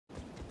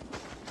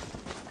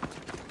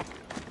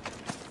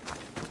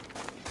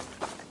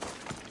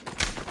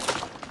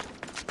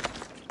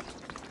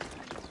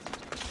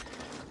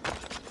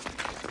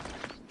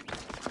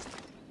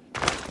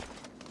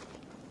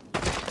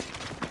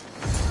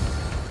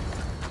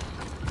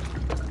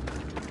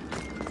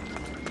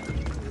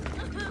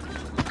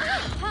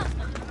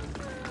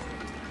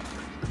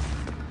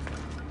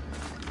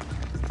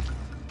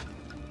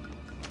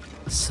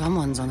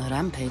Someone's on a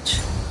rampage.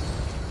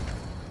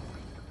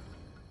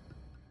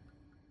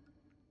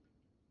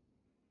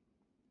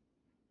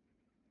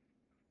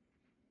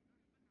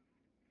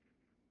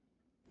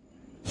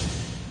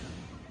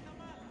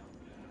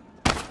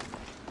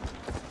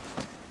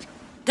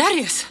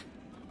 Darius!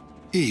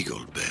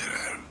 Eagle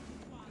Bearer.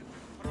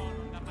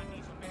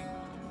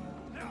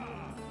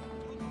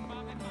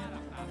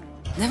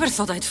 Never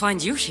thought I'd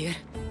find you here.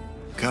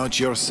 Count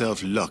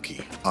yourself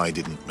lucky I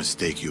didn't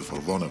mistake you for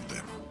one of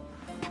them.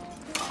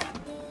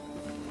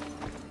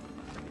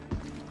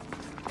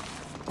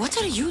 What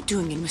are you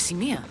doing in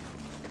Messenia?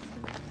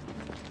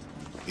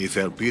 If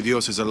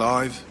Elpidios is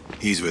alive,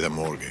 he's with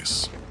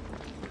Amorges.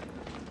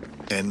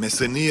 And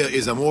Messenia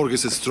is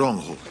Amorges'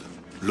 stronghold.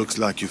 Looks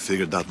like you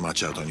figured that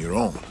much out on your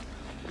own.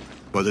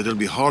 But it'll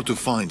be hard to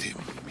find him.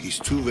 He's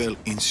too well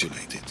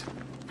insulated.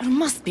 There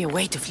must be a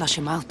way to flush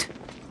him out.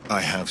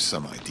 I have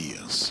some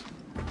ideas.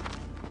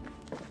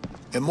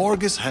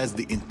 Amorges has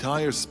the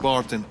entire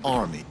Spartan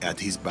army at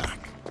his back,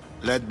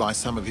 led by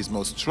some of his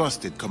most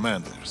trusted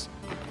commanders.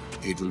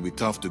 It will be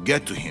tough to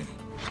get to him,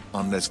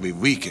 unless we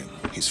weaken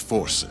his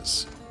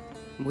forces.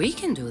 We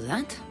can do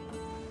that.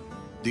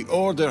 The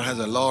Order has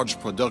a large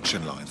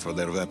production line for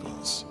their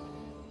weapons.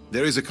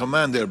 There is a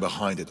commander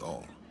behind it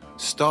all.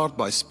 Start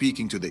by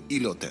speaking to the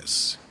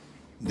Ilotes.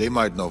 They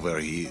might know where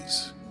he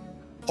is.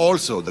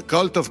 Also, the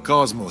cult of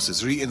Kosmos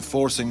is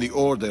reinforcing the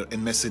Order in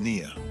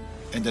Messenia,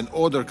 and an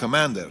Order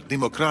commander,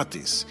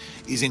 Dimokrates,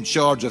 is in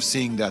charge of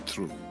seeing that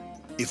through.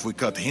 If we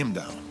cut him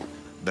down,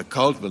 the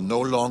cult will no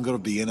longer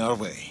be in our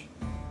way.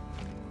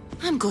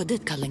 I'm good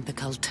at culling the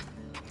cult.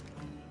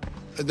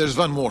 There's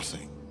one more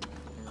thing.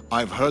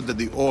 I've heard that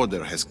the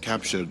Order has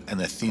captured an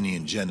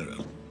Athenian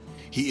general.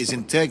 He is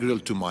integral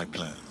to my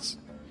plans.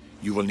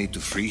 You will need to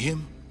free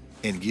him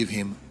and give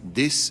him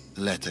this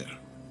letter.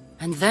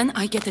 And then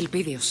I get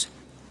Elpidios.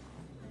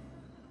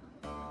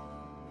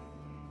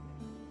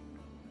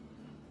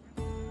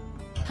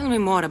 Tell me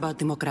more about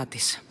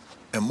Dimokrates.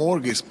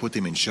 Amorges put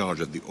him in charge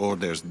of the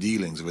Order's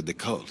dealings with the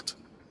cult.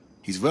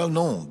 He's well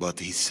known, but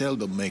he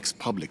seldom makes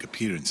public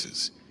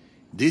appearances.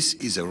 This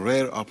is a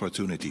rare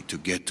opportunity to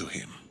get to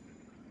him.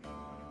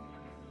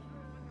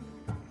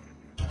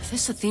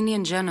 This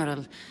Athenian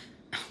general,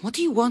 what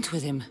do you want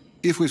with him?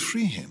 If we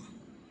free him,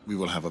 we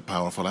will have a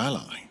powerful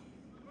ally.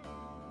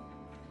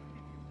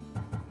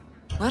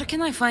 Where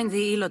can I find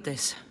the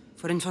Ilotes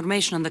for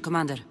information on the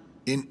commander?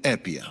 In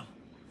Epia.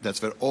 That's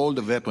where all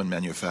the weapon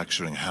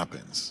manufacturing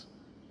happens.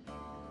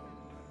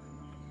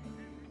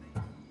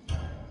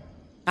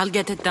 I'll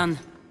get it done.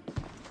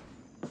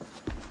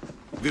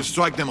 We'll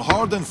strike them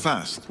hard and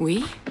fast.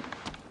 We?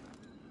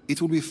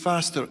 It will be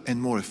faster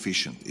and more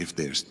efficient if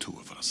there's two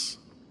of us.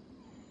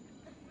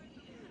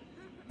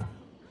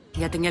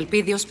 Getting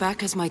Elpidios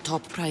back is my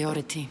top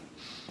priority.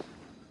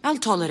 I'll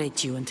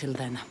tolerate you until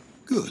then.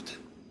 Good.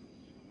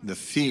 The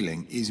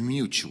feeling is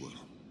mutual.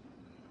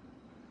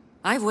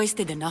 I've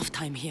wasted enough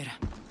time here.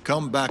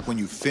 Come back when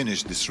you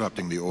finish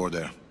disrupting the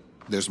Order.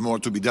 There's more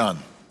to be done.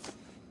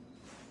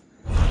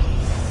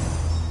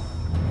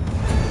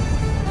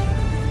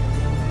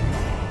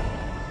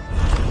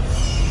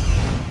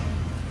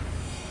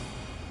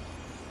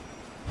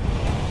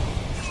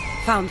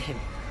 Found him.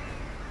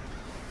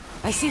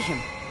 I see him.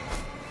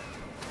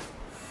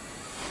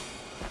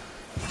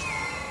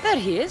 There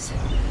he is.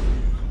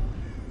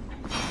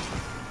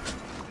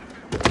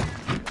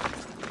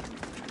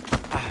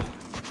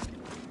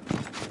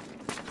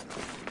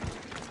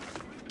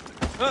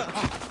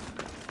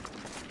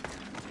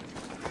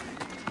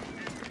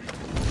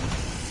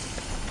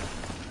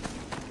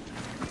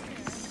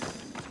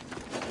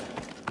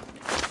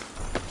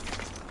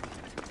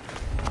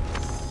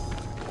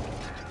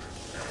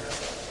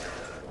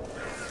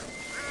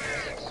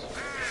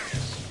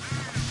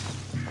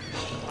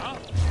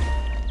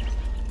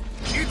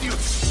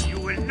 Idiots! You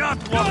will not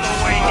walk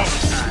away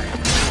this time!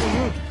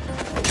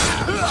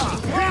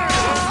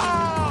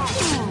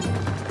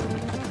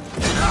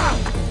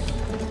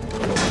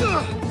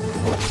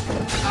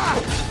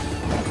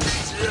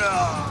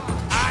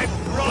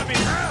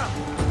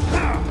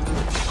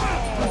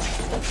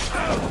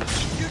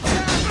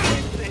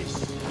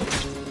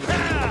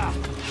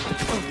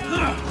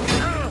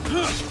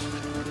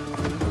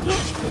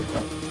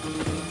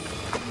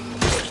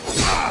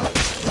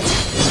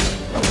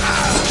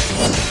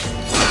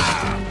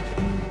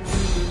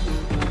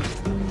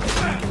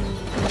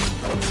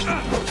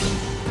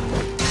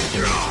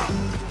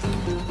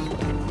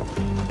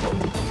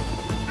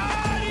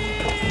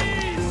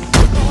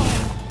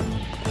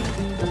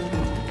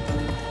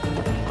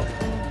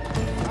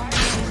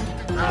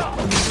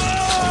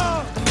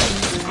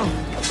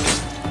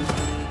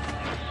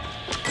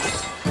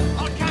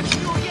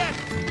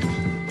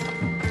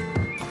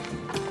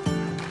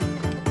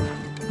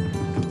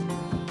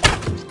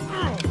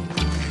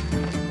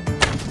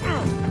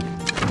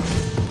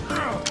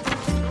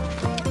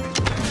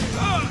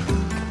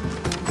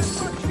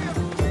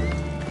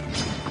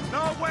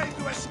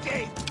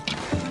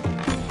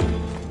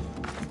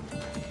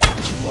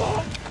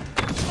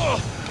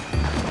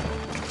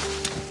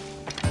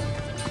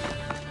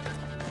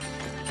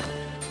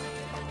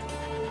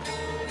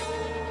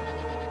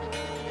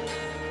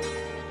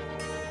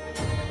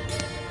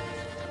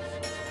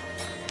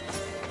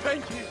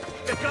 Thank you.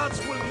 The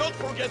gods will not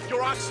forget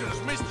your actions,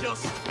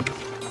 Mistios.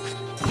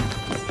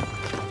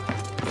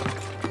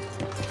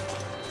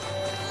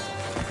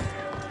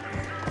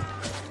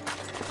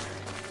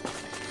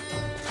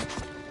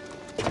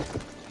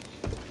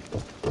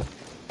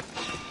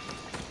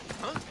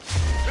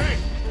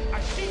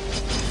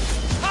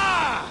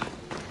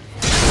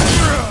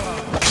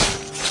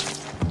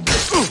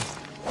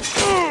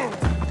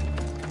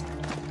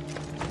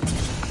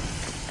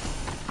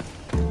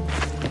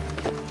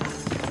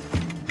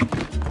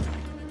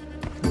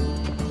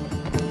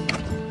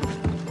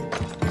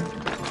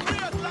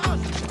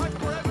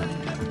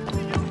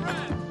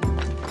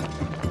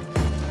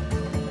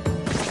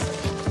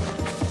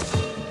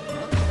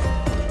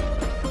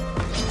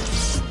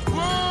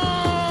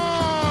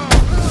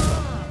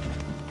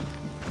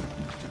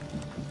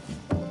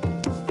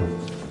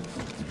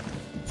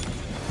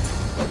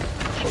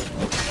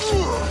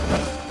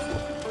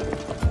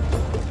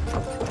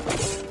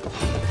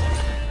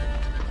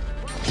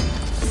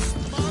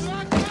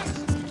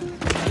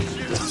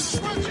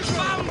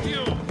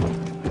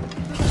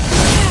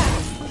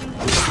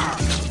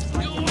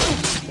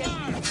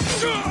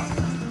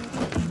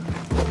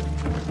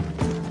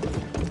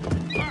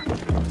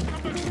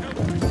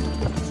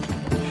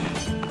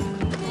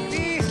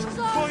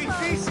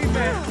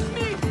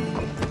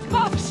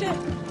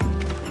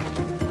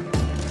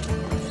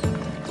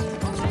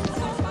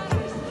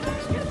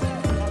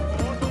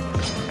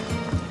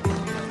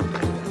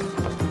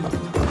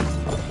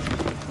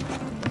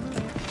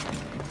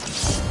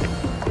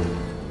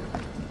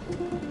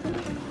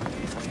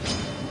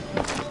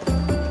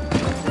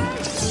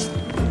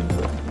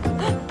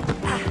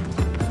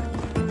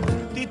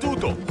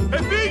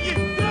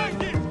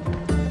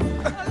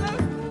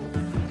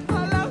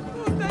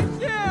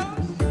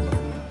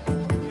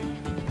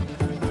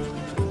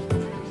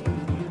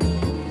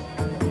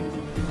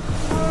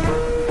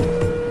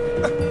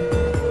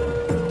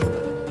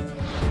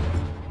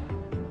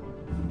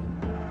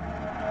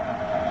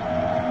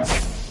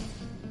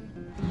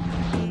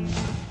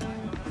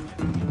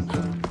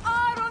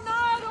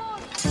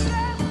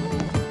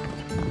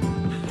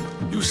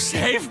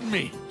 Saved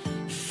me!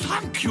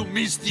 Thank you,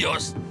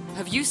 Mistios!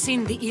 Have you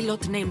seen the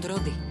Elot named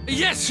Rodi?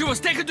 Yes, she was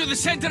taken to the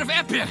center of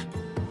Epia!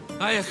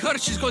 I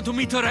heard she's going to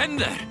meet her end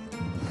there.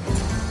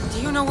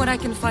 Do you know where I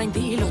can find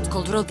the Elot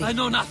called Rodi? I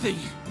know nothing.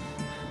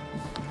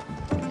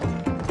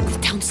 The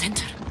town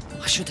center.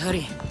 I should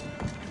hurry.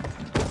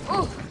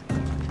 Oh!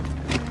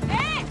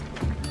 Hey!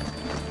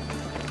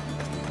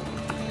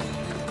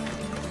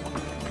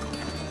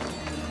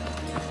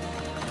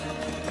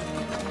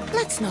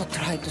 Let's not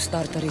try to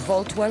start a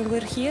revolt while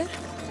we're here,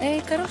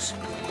 eh, Karos?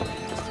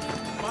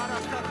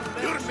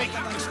 You're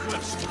making this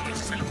worse for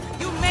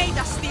yourself. You made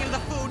us steal the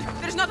food.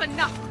 There's not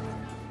enough.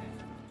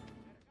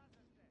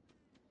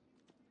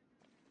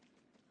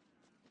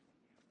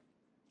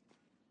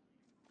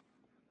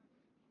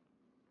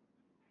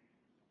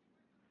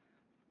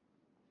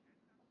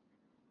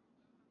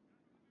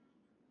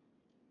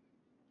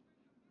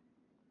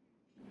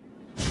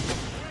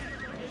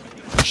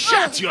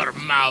 Shut your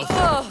mouth!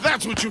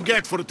 That's what you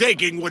get for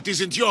taking what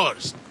isn't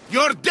yours.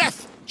 Your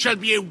death shall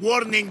be a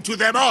warning to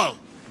them all.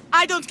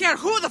 I don't care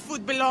who the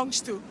food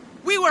belongs to.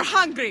 We were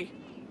hungry.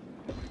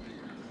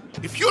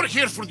 If you're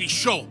here for the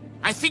show,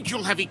 I think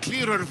you'll have a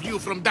clearer view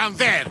from down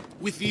there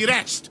with the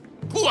rest.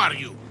 Who are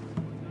you?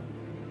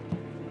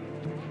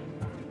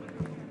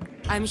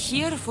 I'm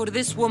here for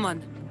this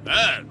woman.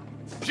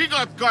 She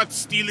got caught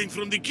stealing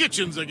from the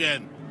kitchens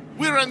again.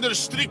 We're under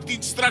strict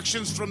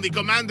instructions from the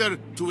commander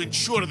to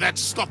ensure that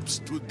stops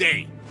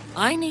today.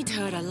 I need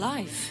her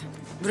alive.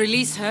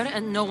 Release her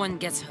and no one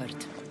gets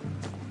hurt.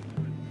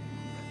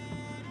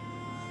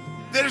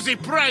 There's a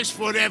price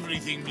for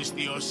everything,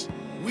 Mistios.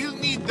 We'll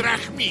need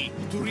drachmi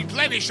to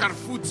replenish our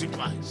food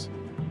supplies.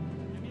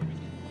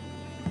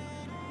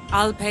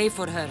 I'll pay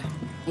for her.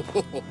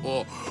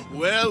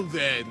 Well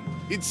then,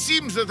 it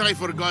seems that I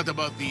forgot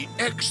about the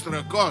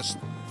extra cost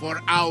for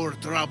our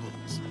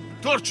troubles.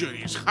 Torture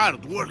is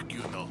hard work,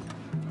 you know.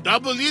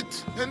 Double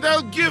it, and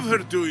I'll give her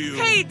to you.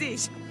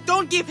 Hades!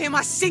 Don't give him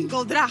a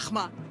single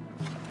drachma.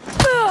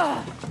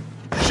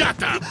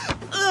 Shut up!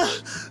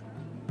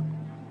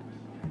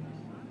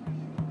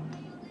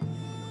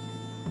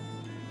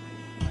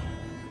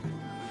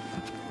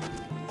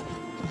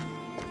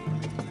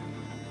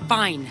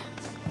 Fine.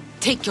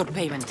 Take your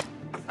payment.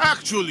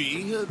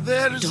 Actually,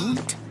 there's...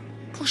 Don't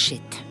push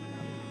it.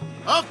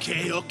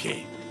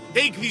 Okay.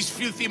 Take these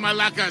filthy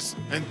malacas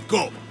and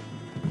go.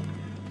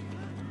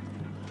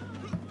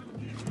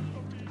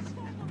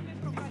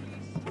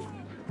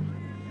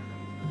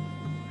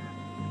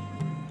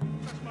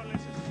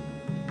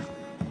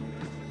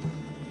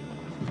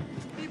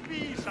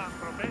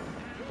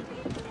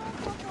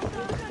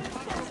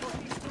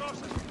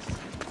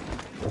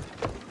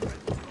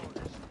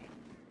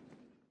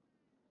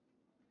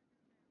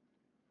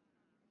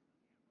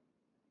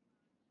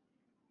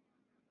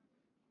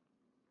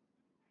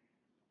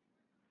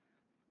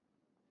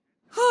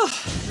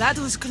 That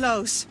was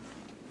close.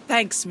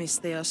 Thanks,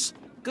 Mistios.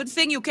 Good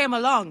thing you came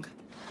along.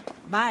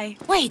 Bye.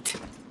 Wait!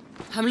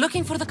 I'm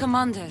looking for the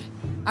commander.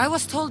 I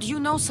was told you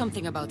know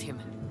something about him.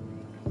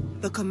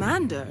 The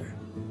commander?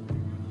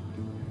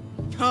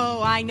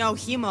 Oh, I know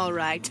him all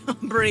right.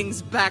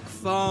 Brings back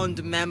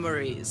fond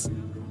memories.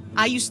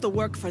 I used to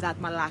work for that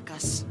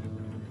Malakas.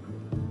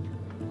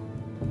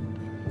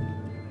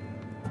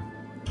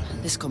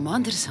 This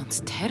commander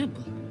sounds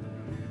terrible.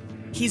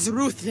 He's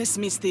ruthless,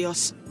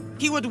 Misthios.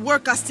 He would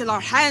work us till our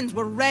hands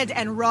were red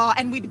and raw,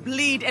 and we'd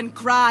bleed and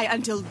cry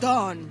until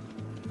dawn.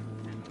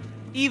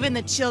 Even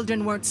the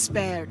children weren't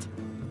spared,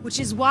 which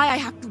is why I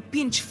have to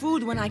pinch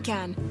food when I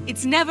can.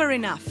 It's never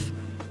enough.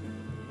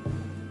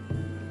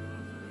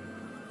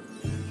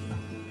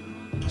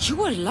 You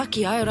were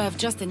lucky I arrived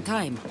just in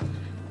time.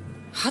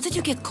 How did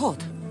you get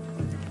caught?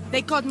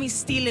 They caught me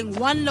stealing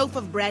one loaf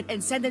of bread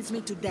and sentenced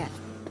me to death.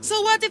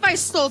 So what if I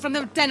stole from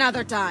them 10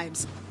 other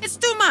times? It's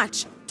too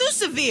much! Too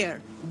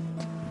severe!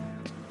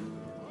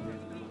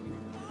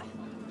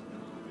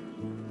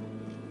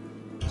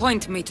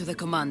 Point me to the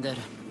commander,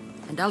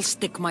 and I'll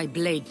stick my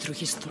blade through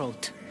his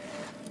throat.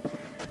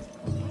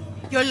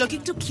 You're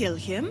looking to kill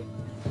him?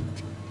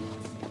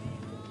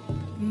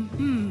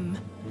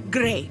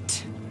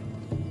 Great.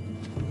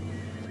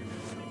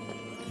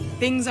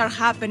 Things are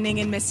happening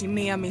in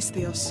Messenia,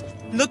 Misthios.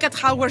 Look at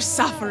how we're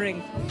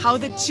suffering, how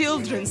the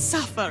children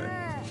suffer.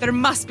 There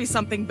must be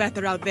something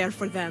better out there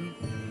for them.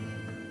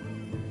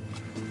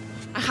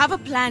 I have a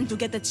plan to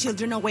get the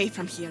children away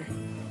from here.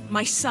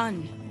 My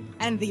son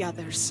and the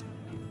others.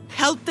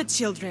 Help the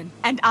children,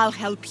 and I'll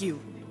help you.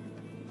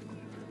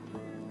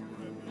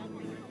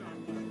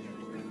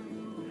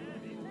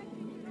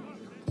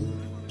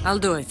 I'll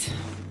do it.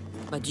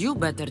 But you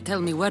better tell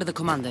me where the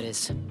commander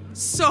is.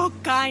 So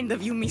kind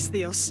of you,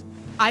 Misthios.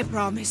 I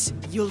promise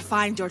you'll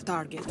find your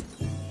target.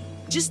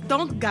 Just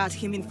don't gut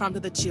him in front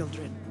of the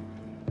children.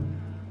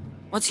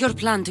 What's your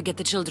plan to get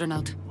the children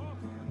out?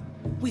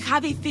 We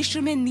have a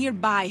fisherman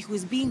nearby who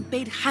is being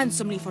paid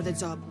handsomely for the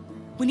job.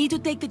 We need to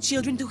take the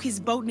children to his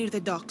boat near the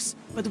docks,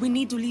 but we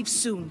need to leave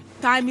soon.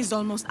 Time is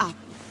almost up.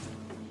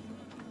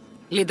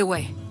 Lead the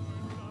way.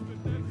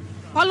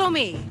 Follow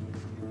me!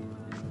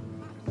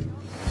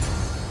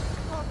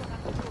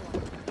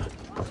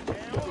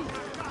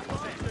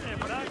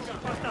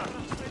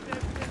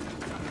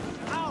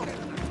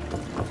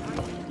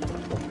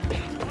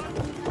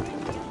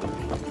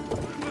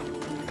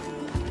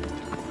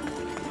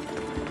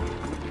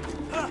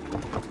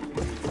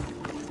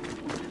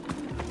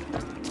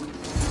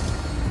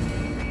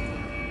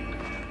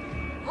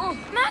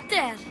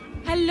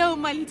 Hello,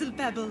 my little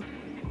pebble.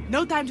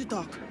 No time to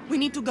talk. We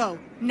need to go.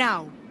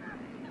 Now.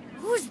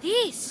 Who's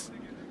this?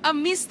 A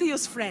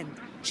Misthios friend.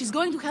 She's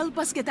going to help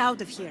us get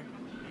out of here.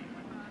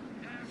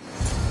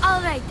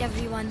 Alright,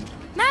 everyone.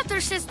 Matter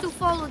says to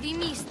follow the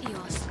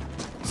Misthios.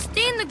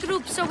 Stay in the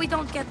group so we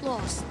don't get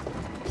lost.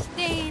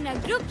 Stay in a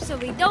group so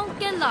we don't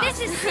get lost.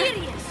 This is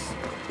serious.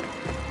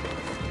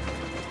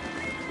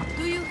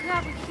 Do you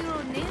have a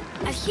hero name?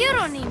 A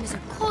hero name is a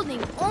code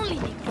name only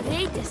the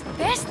greatest,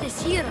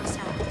 bestest heroes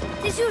have.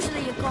 It is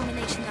usually a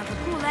combination of a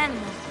cool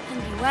animal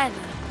and the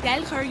weather.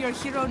 Tell her your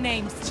hero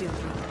names,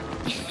 children.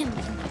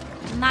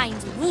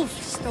 Mine's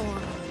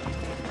Wolfstorm.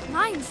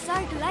 Mine's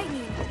Sark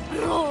Lightning.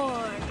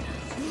 Roar.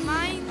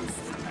 Mine's...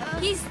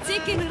 He's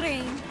Chicken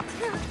Rain.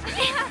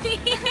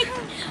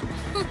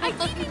 I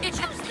didn't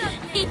choose that.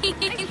 I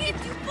hate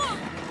you both.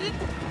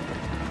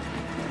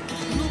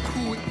 Look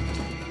who...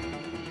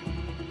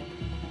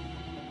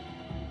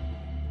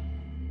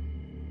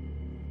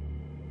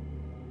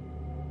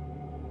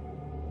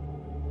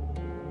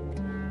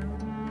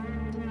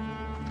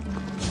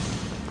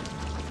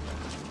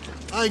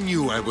 I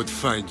knew I would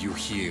find you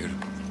here,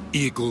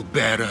 Eagle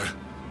Bearer.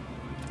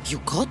 You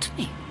got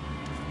me.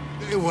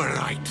 They were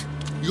right.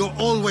 You're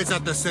always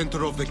at the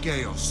center of the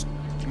chaos.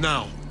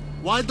 Now,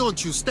 why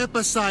don't you step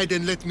aside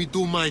and let me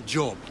do my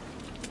job?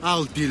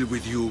 I'll deal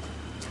with you.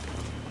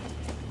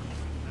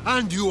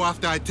 And you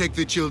after I take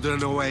the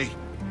children away.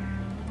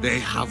 They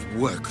have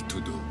work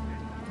to do.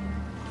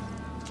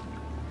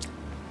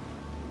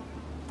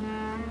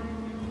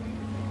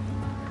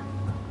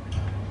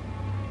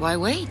 Why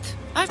wait?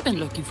 I've been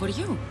looking for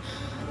you.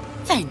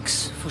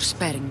 Thanks for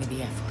sparing me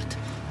the effort.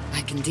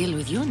 I can deal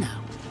with you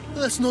now.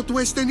 Let's not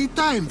waste any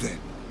time then.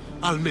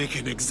 I'll make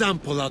an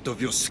example out of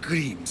your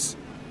screams.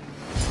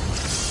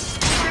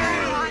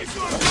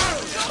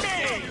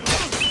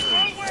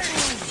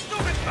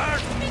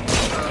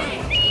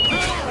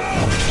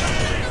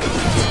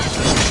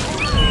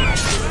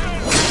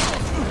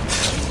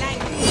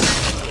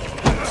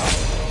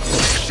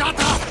 Shut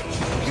up!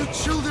 You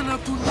children are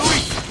too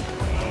noisy!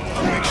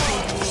 I'll make sure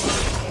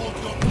you hold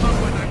your tongue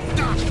when I'm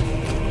done!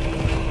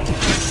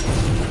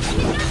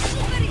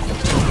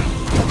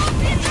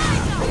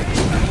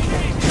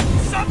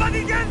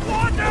 Somebody get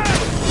water!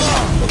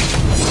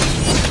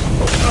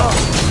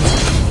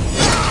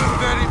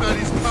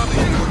 Everybody's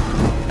coming!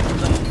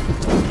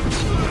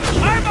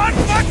 I'm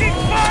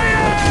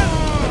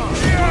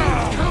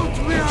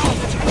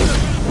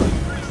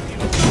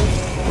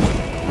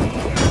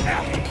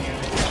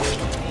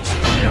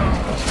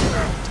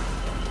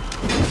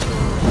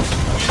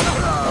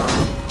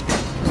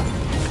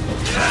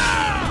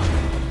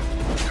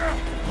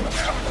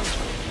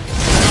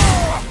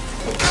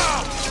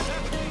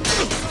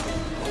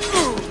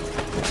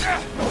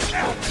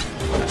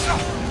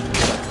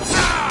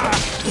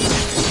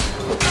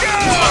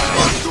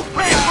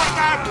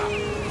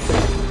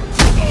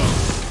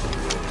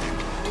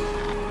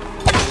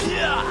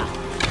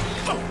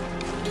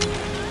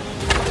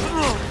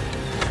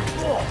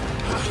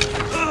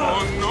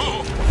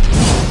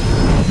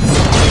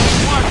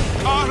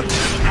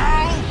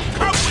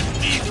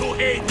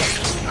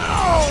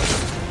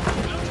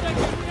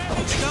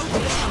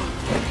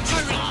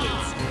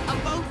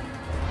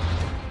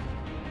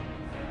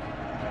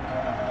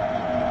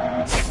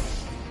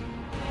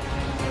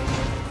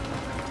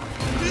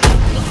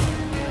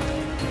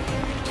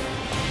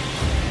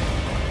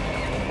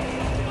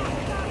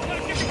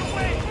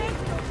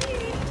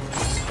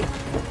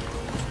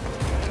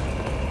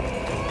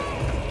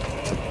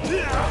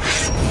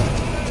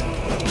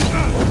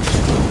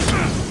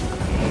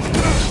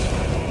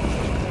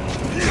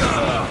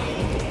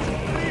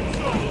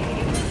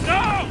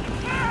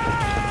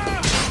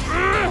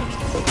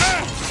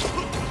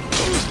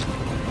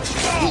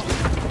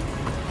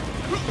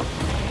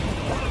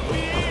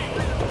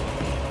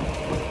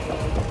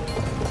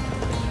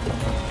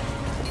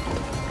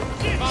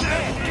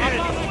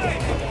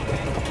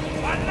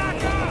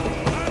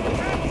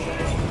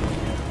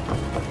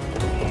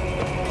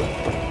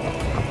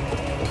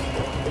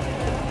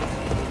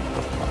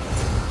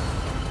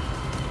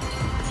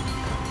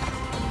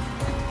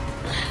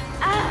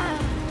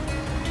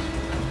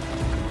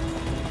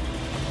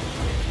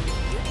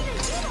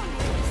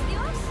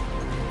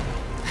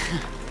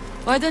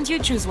Why don't you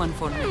choose one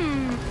for me?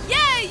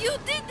 Yeah, you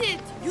did it!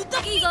 You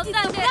defeated Eagle the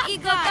Thunder, black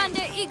Eagle guy.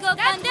 Thunder, Eagle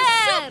That Thunder!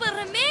 was super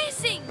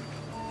amazing!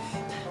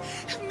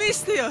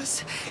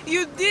 Misthios,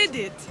 you did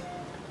it!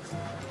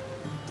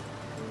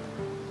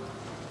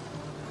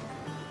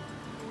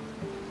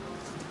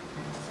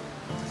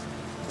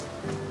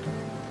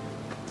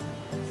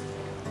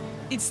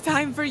 It's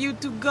time for you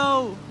to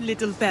go,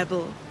 little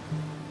pebble.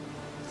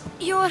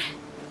 You're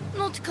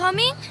not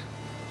coming?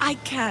 I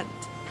can't.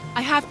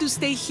 I have to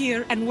stay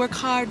here and work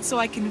hard so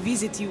I can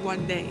visit you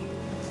one day.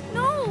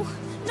 No,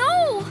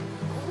 no!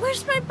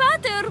 Where's my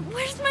mother?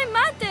 Where's my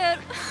mother?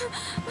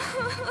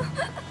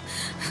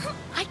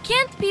 I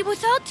can't be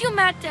without you,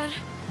 Mater.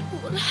 Who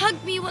will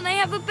hug me when I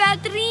have a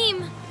bad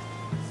dream?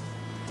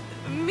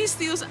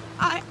 Misthios,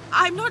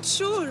 I'm not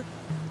sure.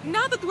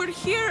 Now that we're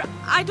here,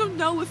 I don't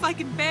know if I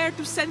can bear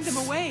to send them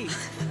away.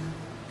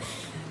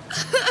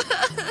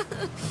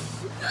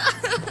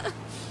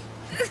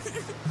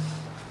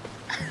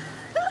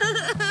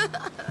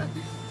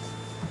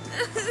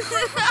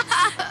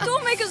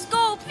 Don't make us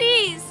go,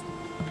 please!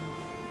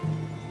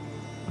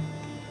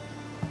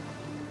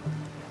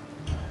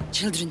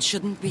 Children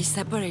shouldn't be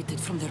separated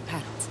from their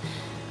parents.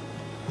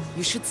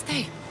 You should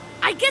stay.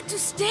 I get to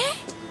stay?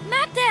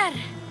 Mater!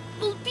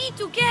 We'll be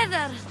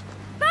together!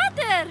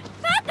 Mater!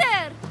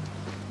 Mater!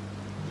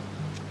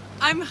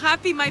 I'm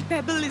happy my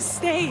pebble is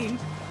staying.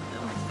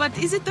 But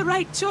is it the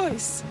right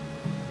choice?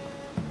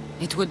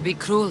 It would be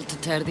cruel to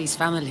tear these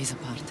families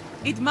apart.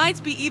 It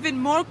might be even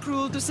more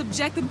cruel to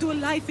subject them to a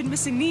life in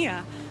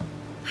Messenia.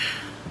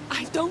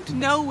 I don't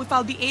know if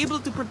I'll be able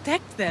to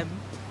protect them.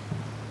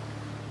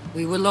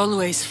 We will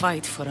always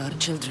fight for our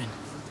children.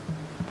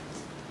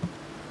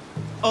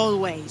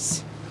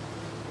 Always.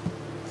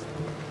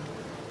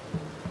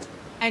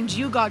 And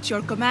you got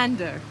your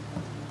commander.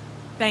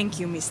 Thank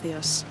you,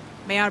 Misthios.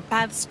 May our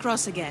paths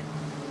cross again.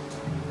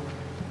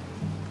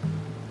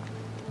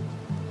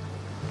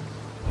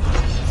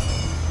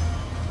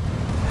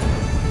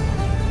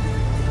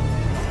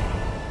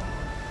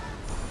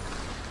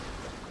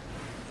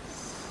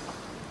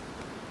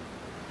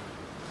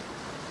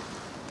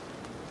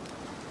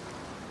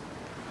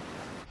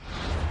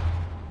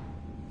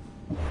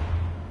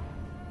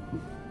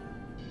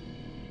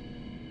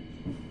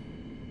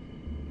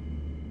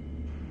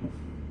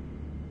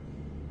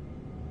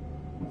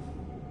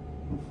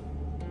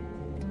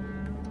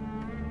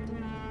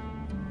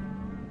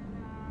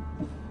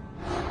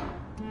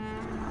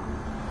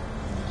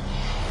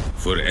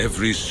 For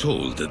every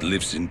soul that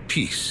lives in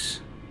peace,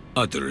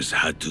 others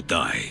had to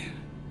die.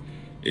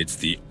 It's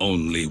the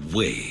only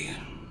way.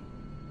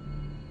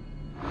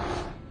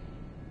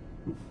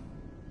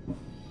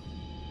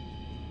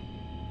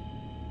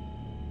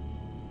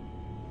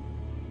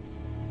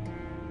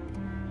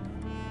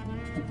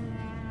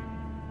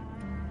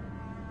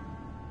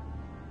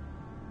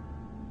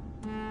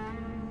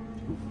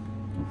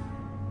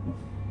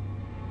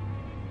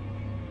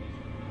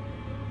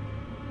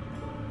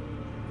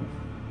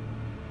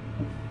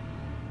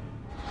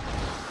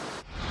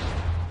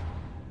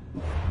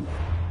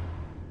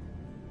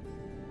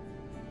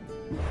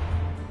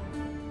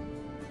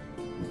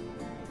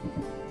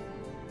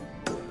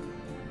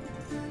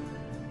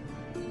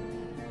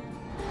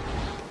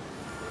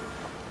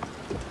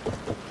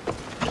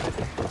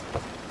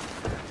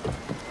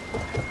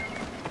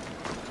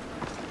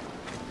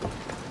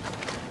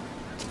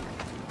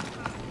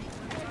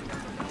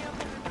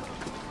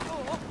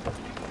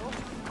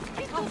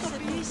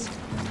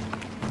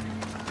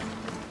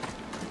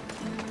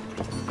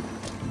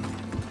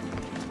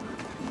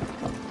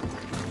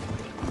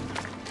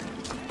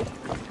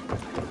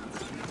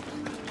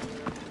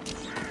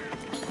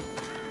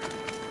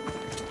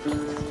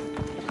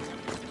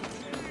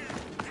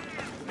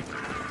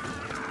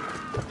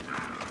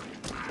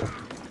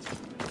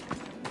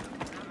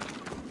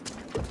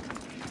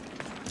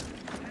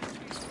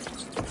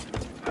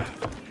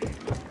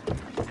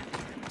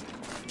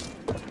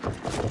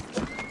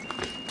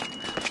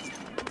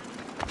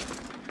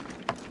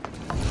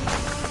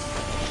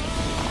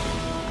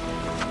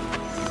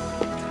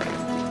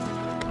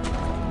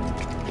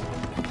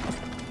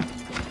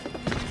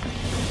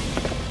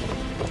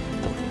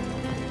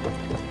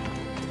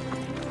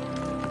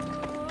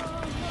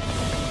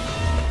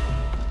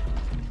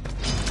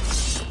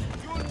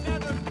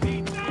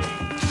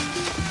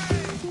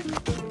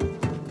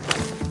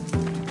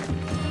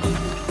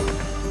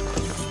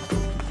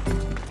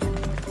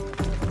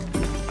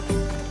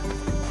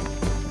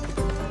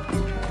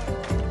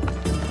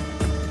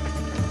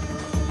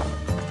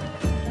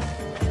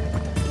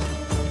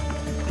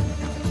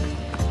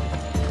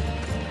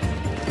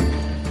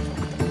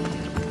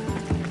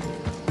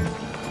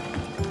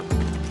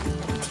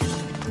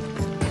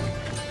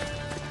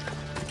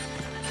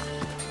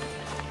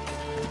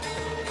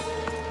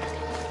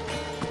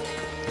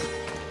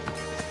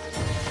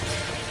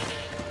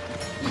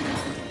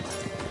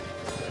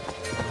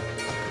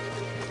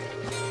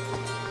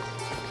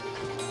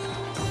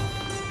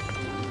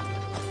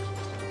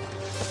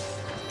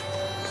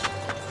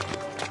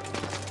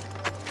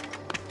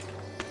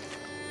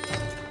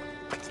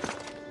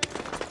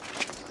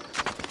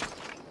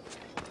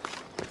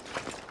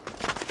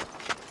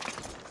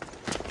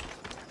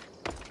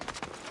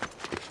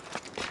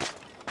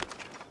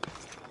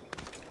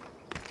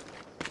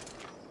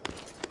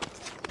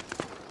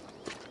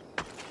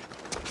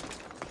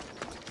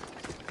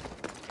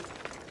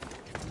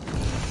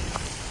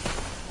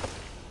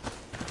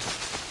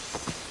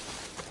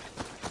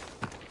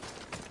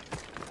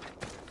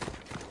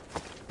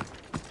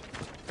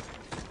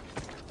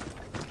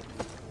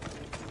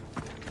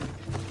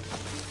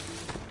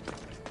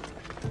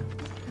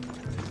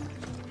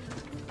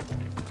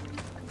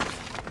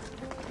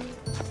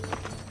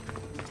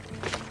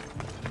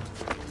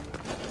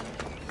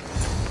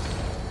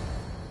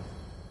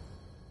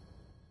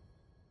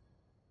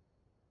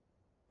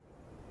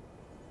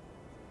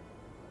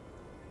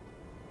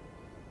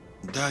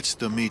 That's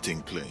the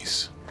meeting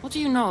place. What do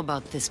you know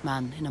about this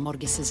man in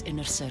Amorges's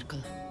inner circle?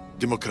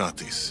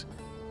 Dimokrates.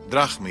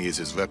 Drachmi is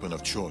his weapon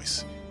of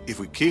choice. If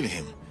we kill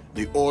him,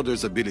 the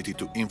Order's ability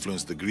to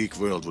influence the Greek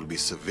world will be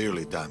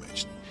severely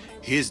damaged.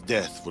 His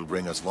death will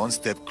bring us one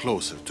step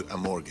closer to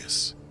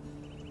Amorges.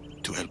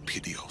 To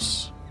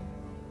Elpidios.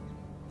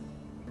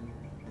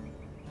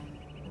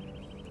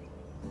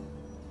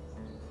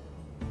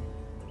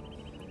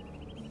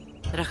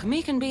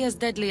 Drachmi can be as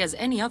deadly as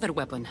any other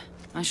weapon.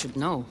 I should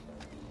know.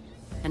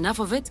 Enough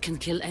of it can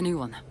kill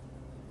anyone.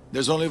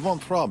 There's only one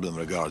problem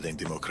regarding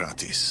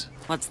Dimokrates.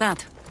 What's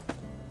that?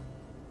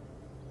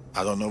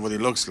 I don't know what he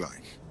looks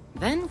like.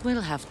 Then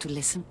we'll have to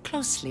listen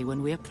closely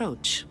when we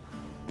approach.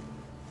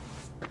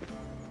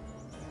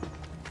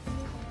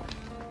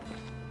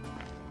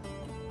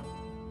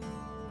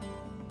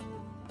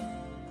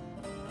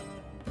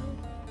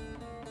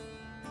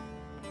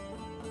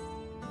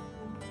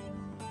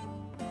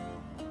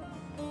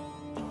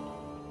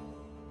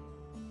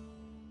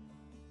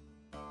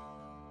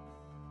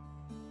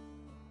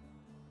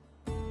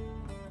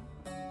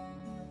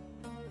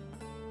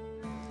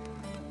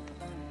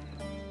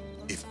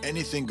 If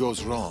anything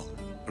goes wrong,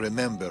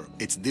 remember,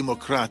 it's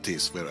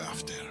Dimokrates we're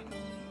after.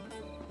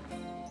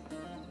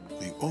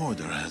 The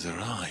Order has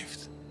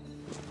arrived.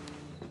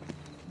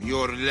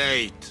 You're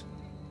late.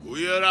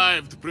 We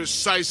arrived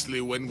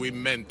precisely when we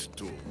meant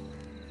to.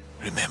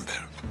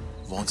 Remember,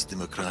 once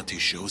Dimokrates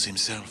shows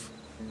himself,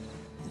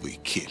 we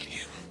kill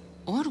him.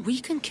 Or we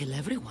can kill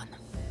everyone.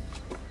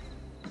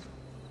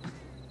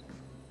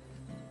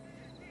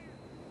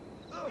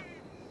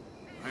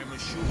 I'm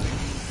assuming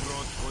you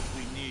brought what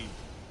we need.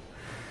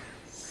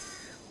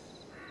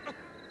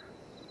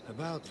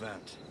 About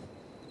that,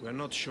 we're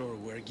not sure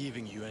we're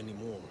giving you any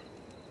more.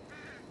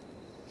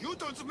 You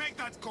don't make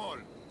that call.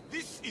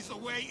 This is the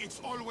way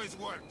it's always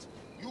worked.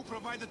 You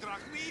provide the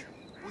drachmi,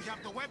 we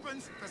have the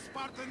weapons, the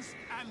Spartans,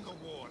 and the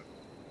war.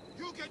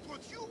 You get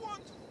what you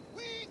want,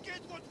 we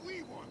get what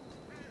we want.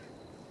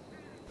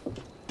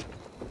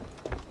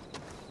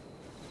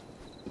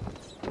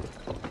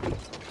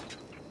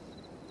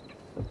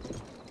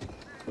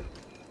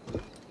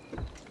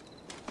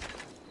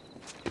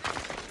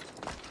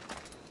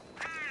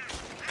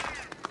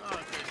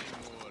 Not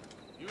anymore.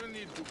 You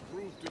need to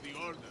prove to the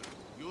Order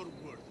you're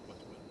worth what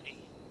we'll pay.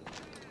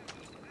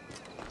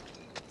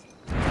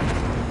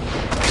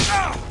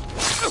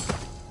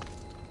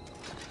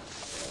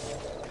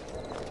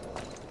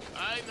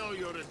 I know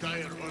your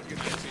entire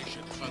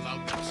organization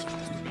allowed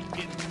themselves to be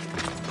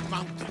hidden,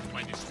 mounted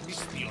by this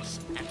Mystios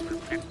and her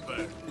pet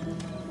bird.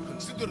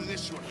 Consider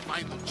this your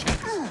final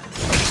chance. Your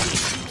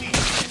duty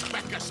is to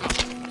back us up.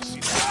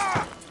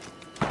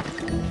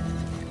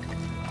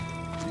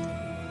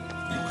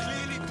 You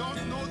clearly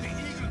don't know the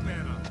Eagle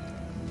Bearer.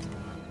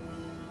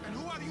 And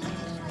who are you to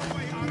throw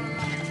away our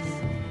alliance?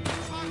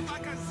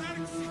 Spartak and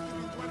Xerxes have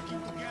been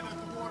working together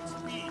towards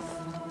peace.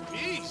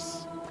 Peace?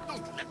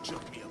 Don't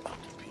lecture me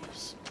about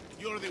peace.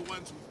 You're the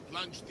ones who've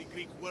plunged the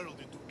Greek world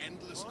into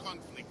endless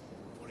conflict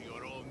for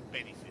your own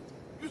benefit.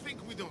 You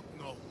think we don't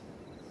know?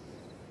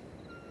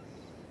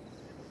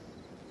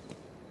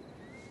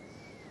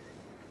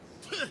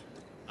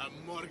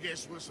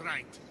 Amorges was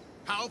right.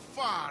 How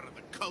far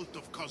the cult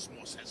of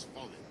Kosmos has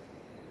fallen.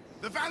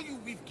 The value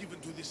we've given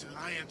to this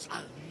alliance,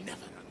 I'll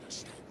never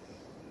understand.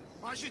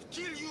 I should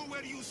kill you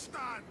where you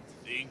stand.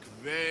 Think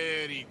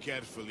very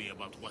carefully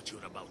about what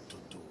you're about to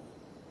do.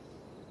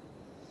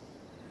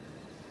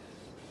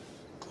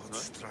 God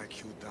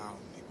strike you down,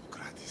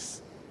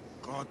 Dimokrates.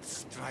 God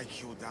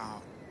strike you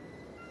down.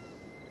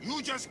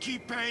 You just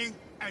keep paying,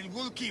 and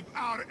we'll keep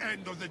our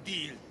end of the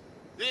deal.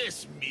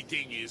 This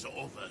meeting is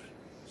over.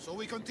 So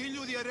we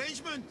continue the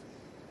arrangement?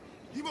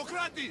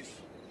 Dimokrates!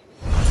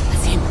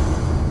 That's him.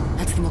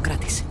 That's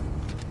Dimokrates.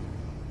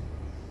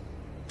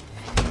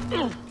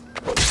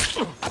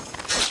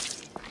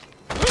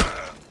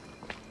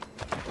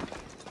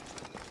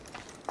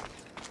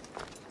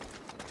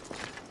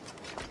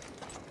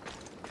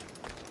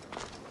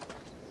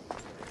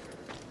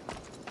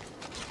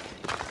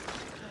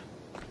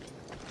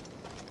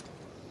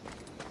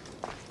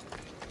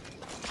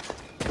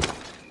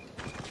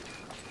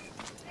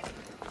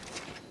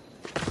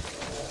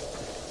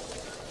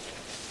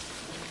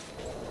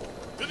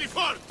 To the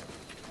fort!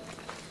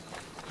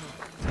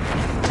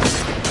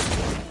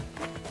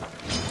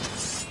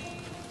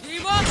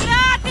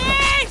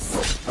 Dimokrates!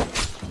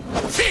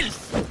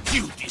 Filth!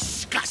 You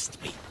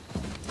disgust me!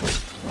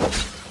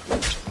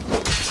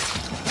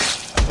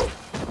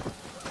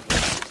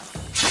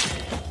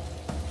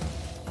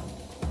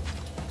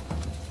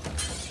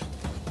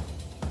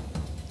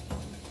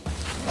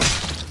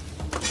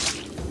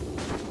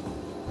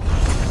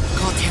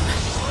 Got him.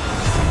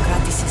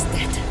 Dimokrates is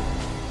dead.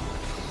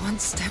 One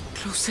step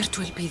closer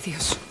to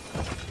Elpidios.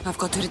 I've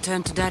got to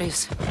return to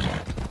Darius.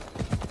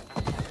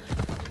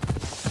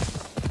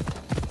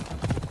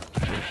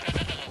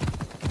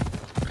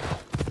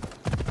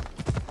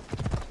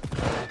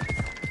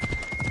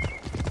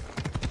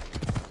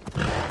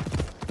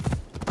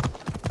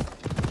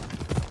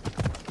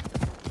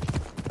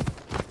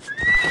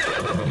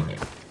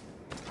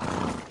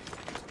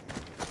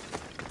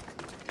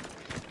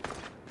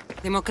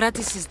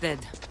 Dimokrates is dead.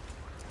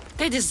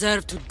 They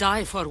deserve to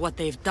die for what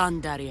they've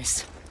done,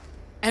 Darius.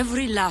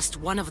 Every last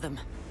one of them.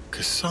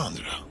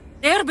 Cassandra.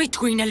 They're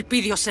between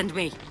Elpidios and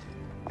me.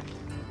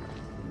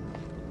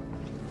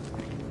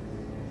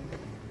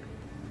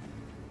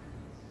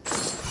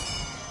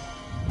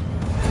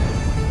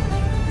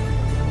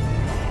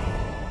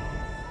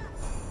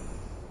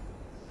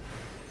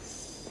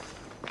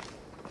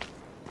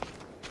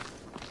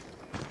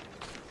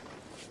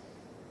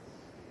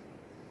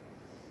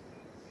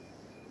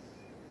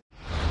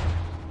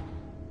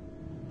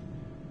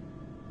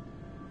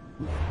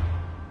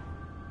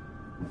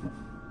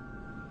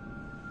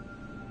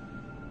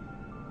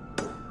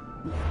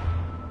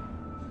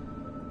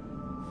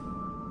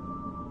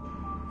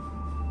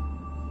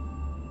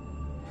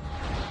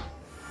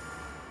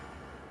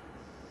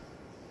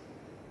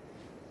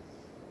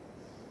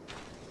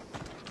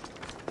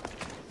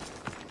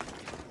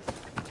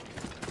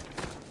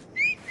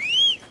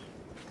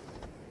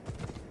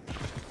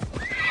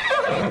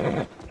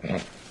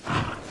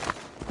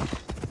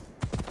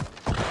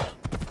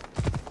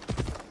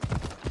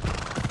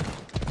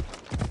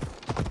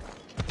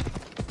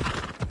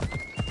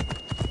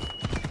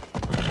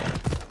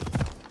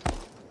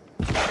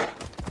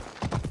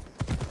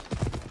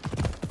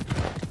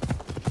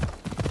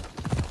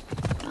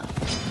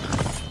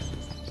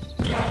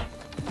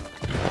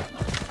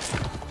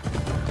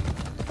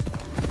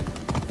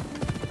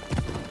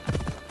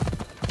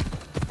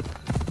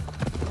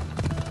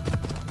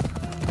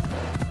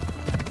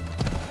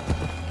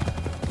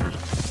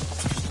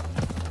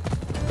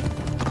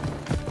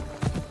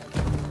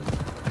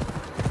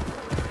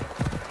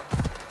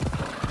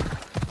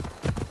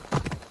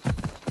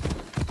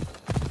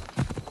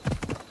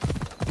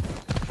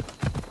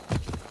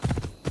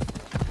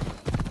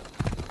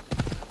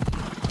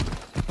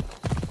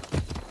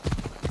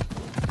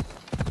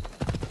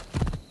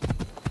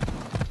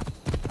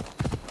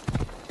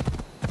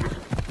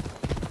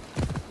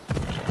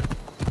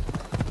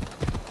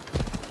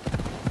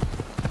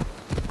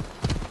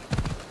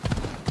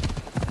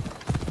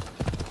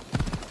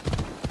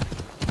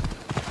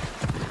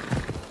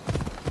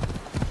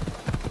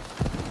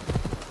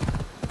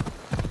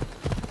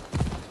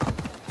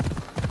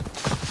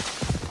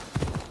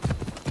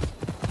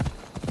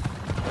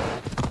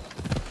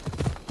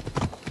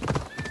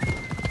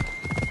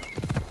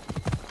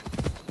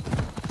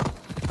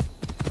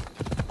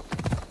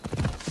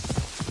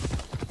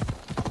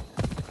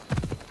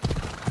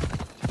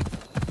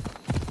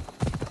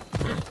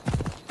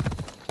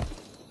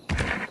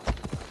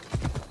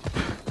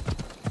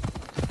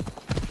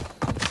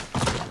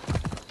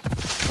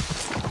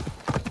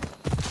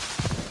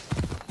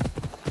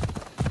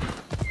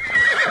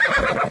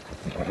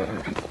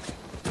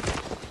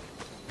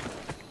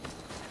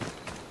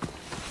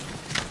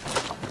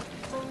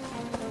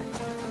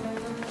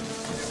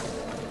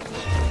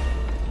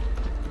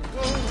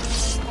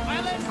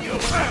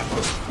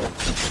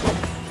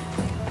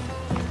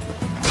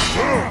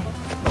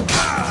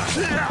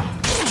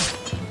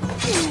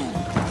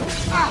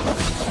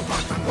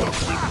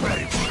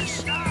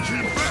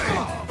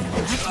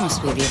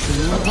 Must be the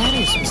opinion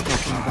Darius was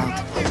talking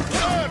about.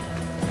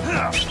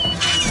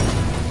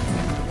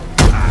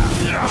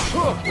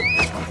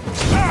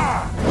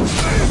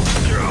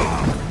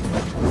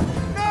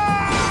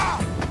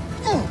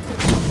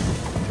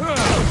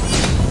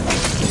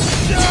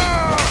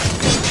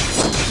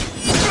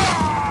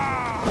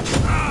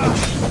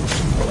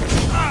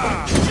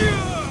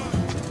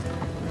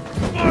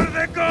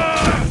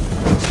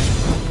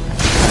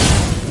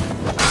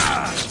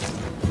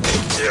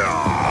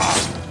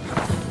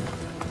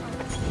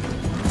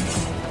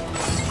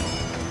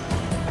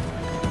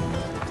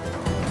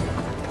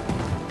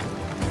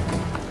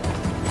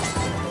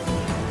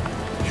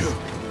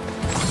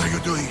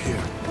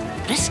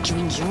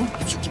 Rescuing you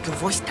if you keep your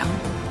voice down.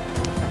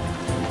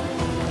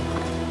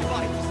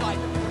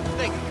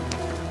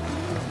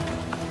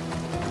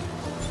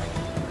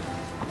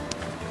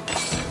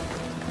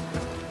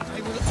 I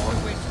will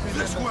always be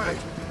this way.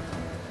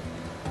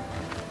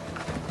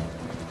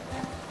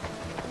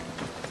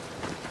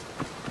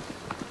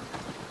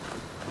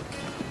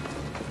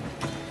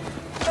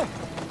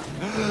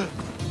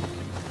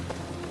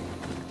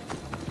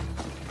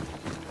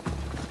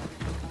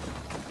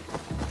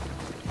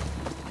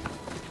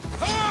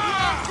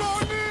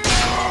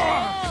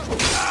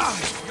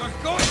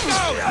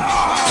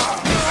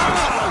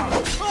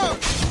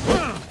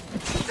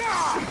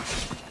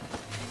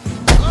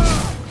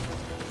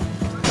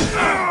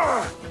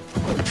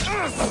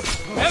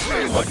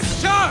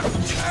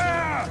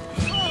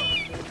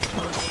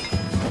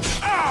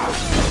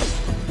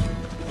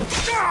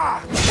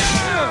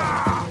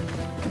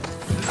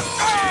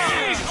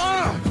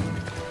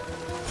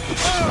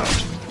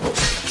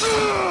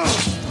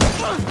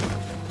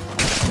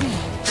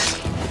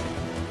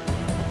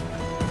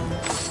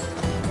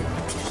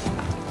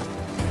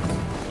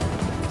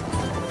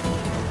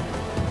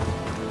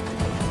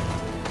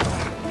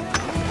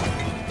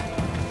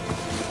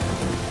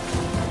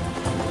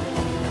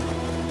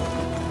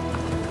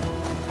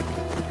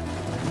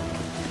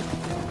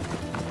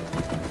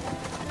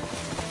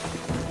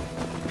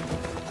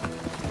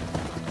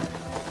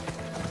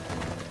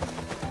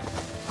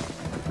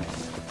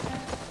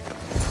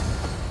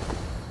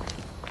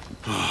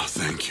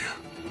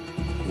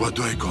 What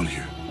do I call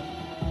you?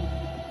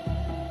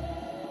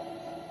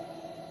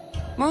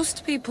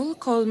 Most people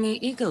call me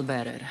Eagle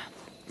Bearer.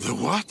 The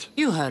what?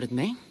 You heard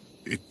me.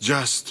 It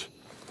just...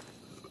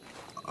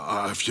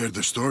 I've heard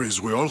the stories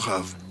we all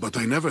have, but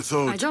I never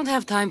thought... I don't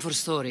have time for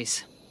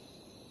stories.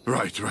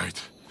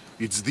 Right.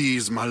 It's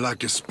these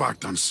Malakis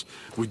Spartans.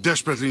 We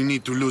desperately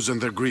need to loosen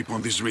their grip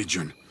on this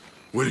region.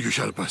 Will you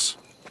help us?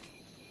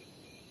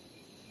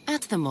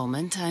 At the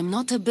moment, I'm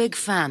not a big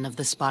fan of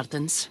the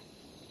Spartans.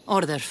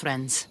 Or their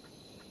friends.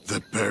 The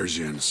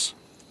Persians.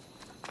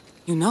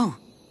 You know?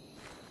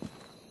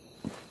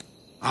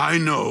 I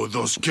know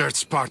those scared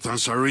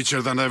Spartans are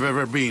richer than they've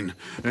ever been,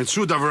 and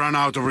should have run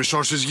out of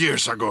resources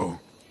years ago.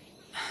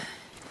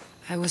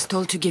 I was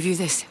told to give you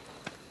this.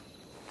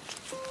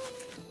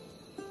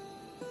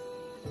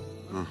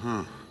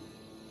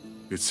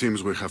 It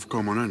seems we have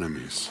common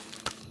enemies.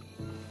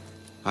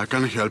 I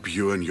can help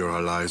you and your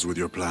allies with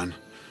your plan,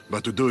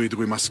 but to do it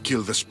we must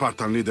kill the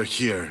Spartan leader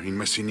here in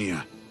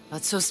Messenia.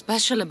 What's so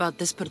special about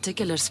this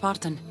particular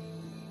Spartan?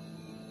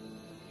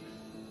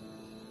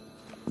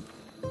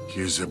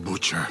 He's a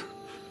butcher.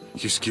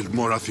 He's killed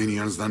more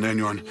Athenians than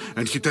anyone,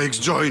 and he takes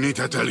joy in it,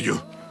 I tell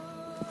you.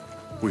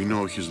 We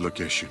know his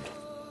location,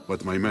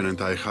 but my men and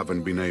I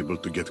haven't been able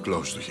to get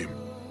close to him.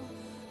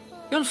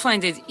 You'll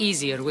find it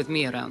easier with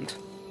me around.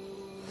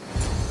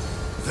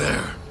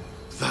 There.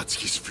 That's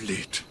his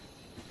fleet.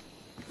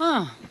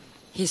 Ah,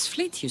 his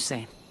fleet, you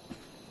say?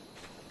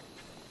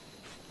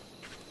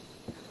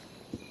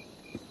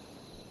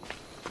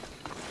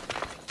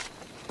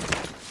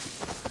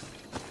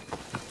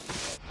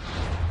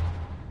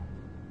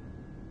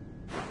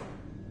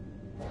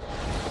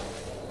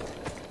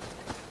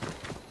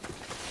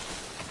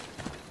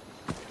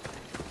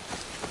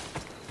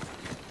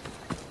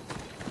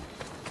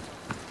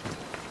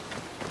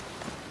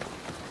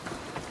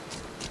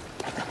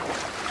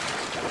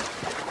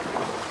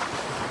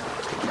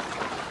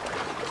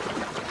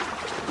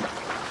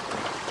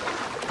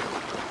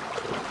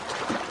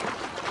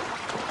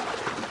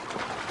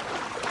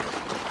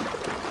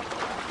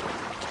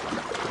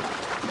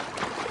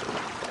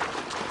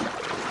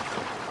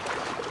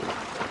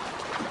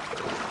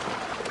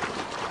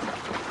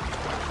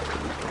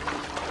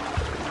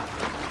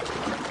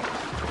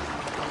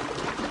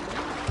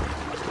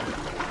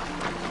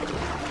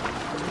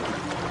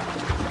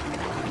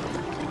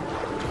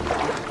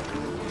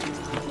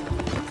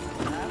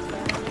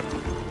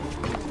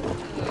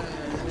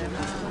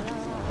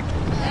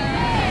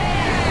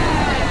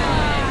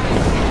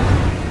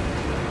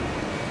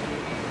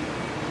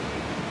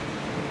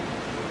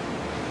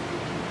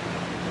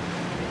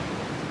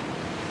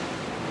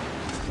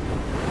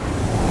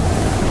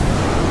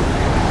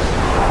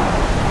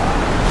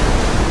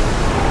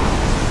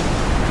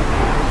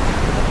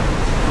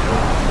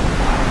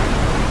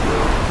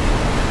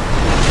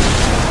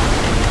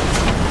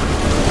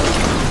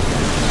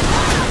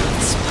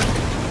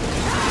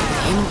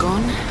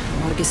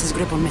 His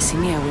grip on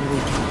Messenia will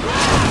weaken.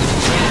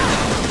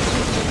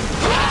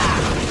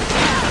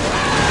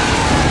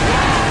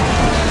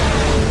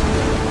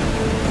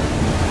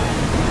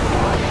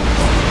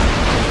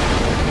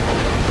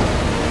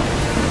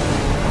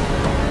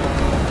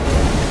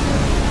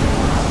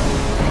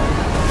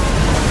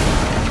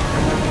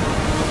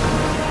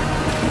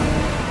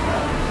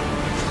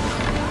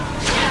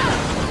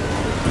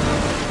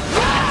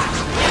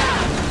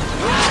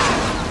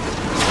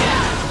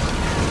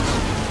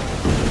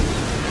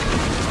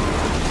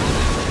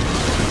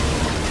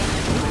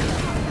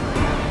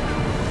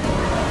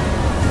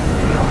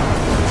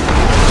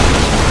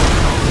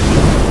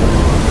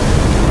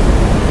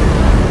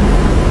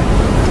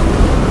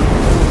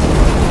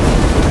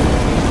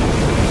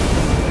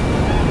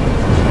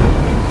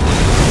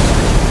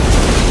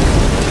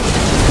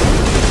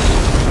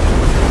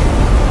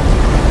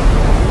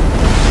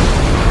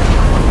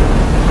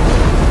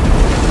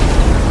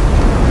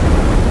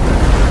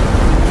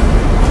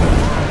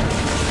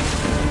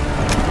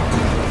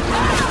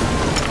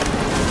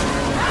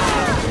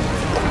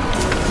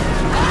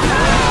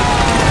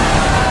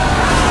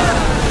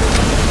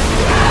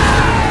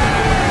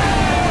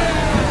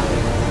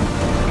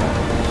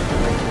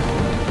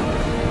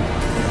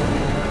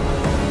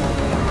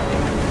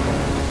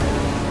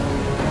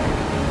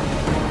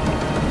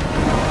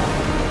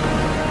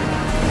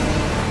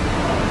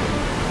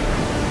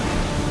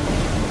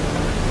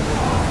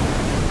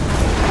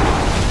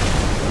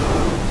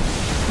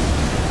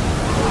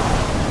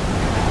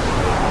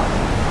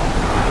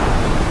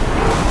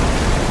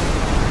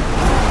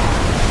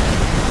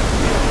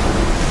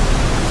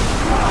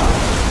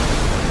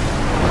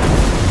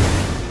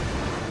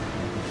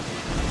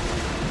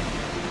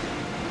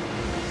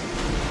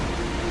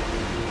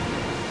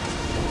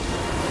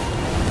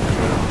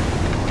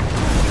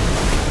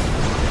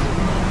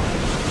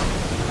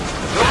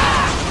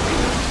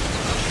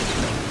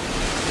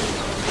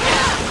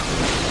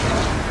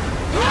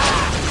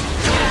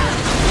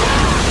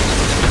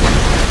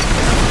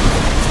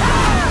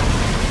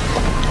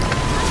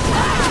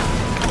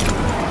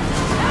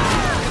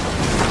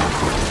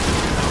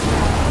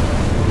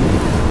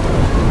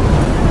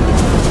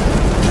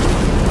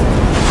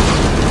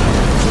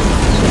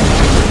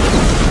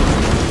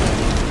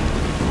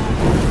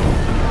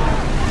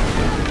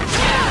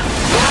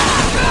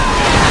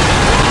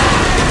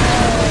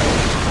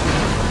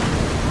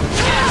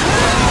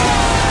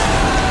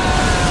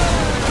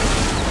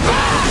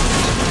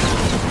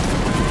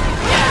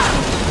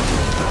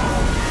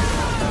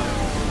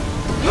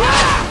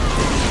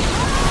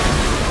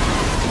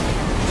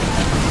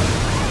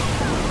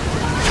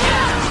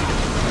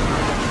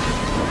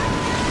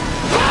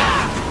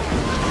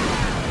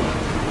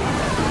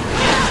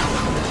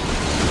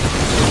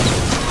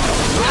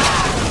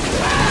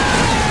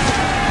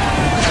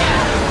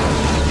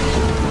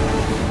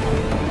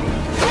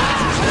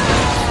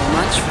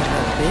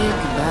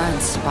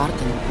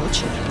 Spartan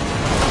butcher.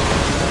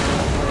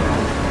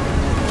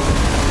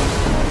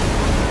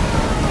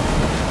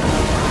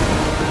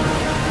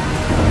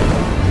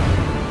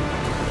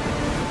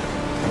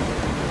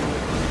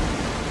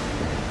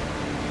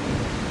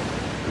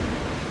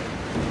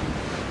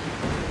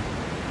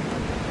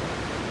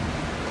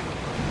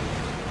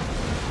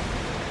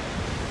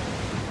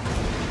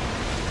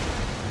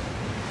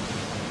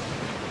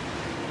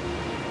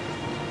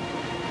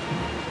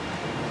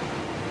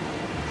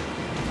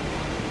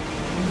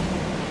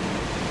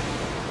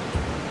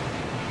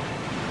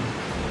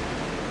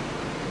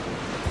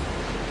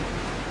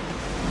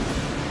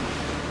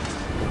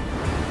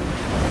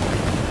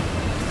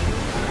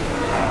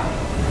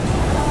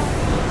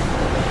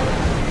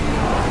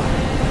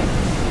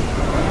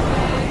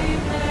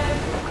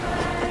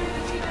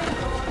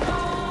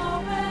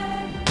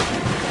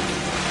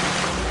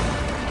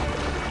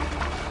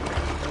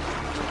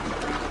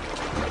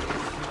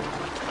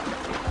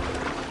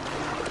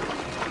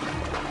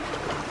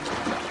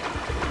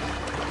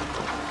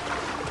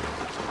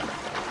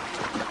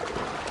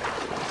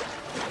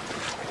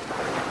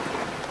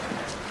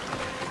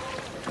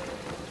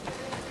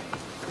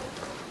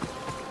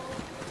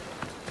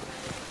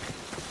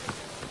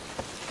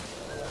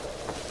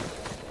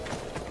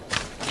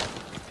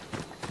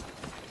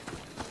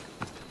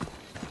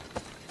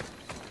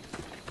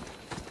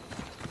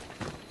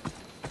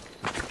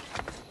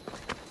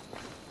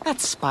 That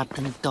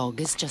Spartan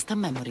dog is just a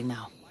memory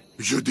now.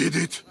 You did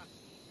it?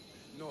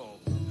 No,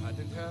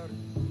 hadn't heard.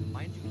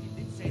 Mind you,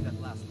 he did say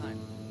that last time.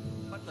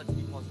 But let's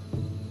be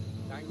positive.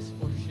 Thanks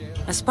for sharing.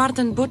 A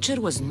Spartan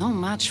butcher was no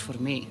match for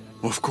me.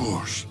 Of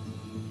course.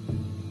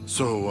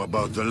 So,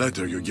 about the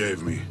letter you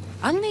gave me.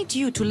 I'll need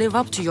you to live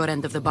up to your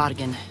end of the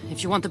bargain,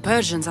 if you want the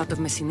Persians out of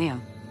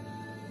Messenia.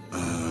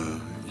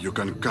 You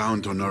can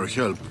count on our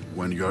help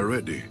when you are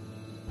ready.